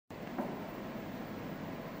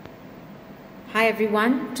Hi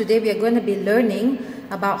everyone, today we are going to be learning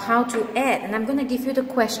about how to add, and I'm going to give you the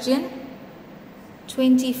question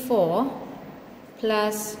 24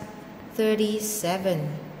 plus 37.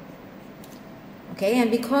 Okay, and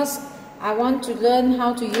because I want to learn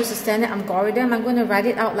how to use the standard algorithm, I'm going to write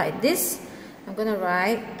it out like this. I'm going to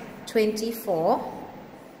write 24,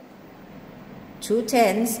 2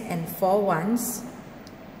 tens and 4 ones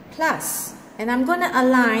plus, and I'm going to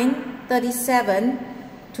align 37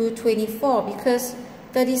 to 24 because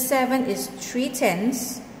 37 is 3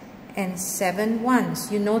 tens and 7 ones.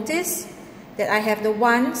 You notice that I have the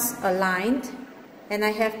ones aligned and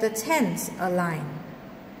I have the tens aligned.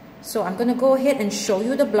 So I'm going to go ahead and show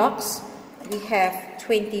you the blocks. We have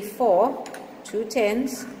 24, 2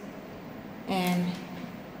 tens and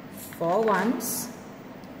 4 ones,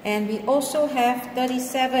 and we also have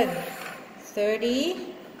 37,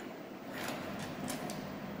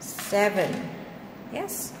 37.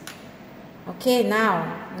 Yes. Okay,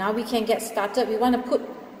 now we can get started. We want to put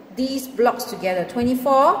these blocks together,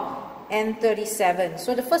 24 and 37.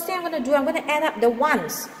 So the first thing I'm going to do, I'm going to add up the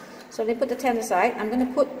ones. So let me put the 10 aside. I'm going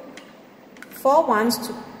to put 4 ones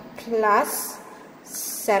to plus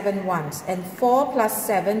 7 ones. And 4 plus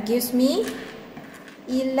 7 gives me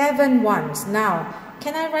 11 ones. Now,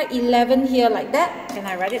 can I write 11 here like that? Can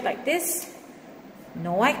I write it like this?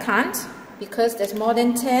 No, I can't, because there's more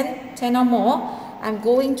than 10 or more. I'm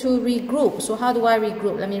going to regroup. So how do I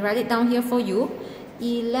regroup? Let me write it down here for you.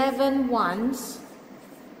 11 ones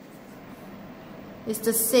is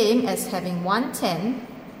the same as having 1 10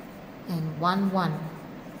 and 1 1.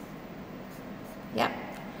 Yep.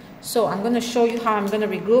 So I'm going to show you how I'm going to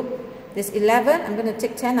regroup. This 11, I'm going to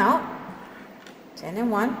take 10 out. 10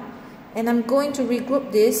 and 1. And I'm going to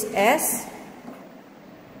regroup this as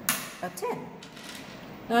a 10.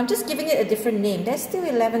 Now I'm just giving it a different name. There's still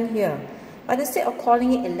 11 here. But instead of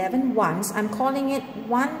calling it 11 ones, I'm calling it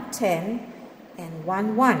 1 10 and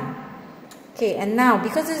 1 1. Okay, and now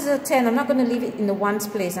because this is a 10, I'm not going to leave it in the ones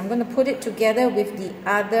place. I'm going to put it together with the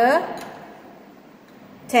other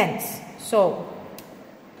tens. So,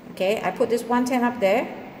 okay, I put this 1 10 up there.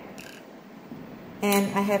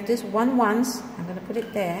 And I have this 1 ones. I'm going to put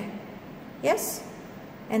it there. Yes?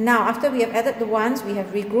 And now after we have added the ones, we have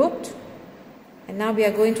regrouped. And now we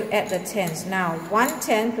are going to add the tens. Now 1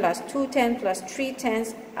 10 plus 2 10 plus 3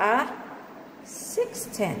 tens are 6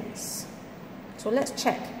 tens. So let's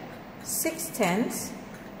check. 6 tens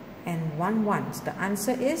and 1 ones. The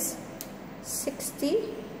answer is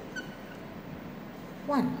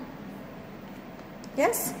 61.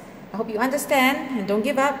 Yes? I hope you understand and don't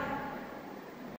give up.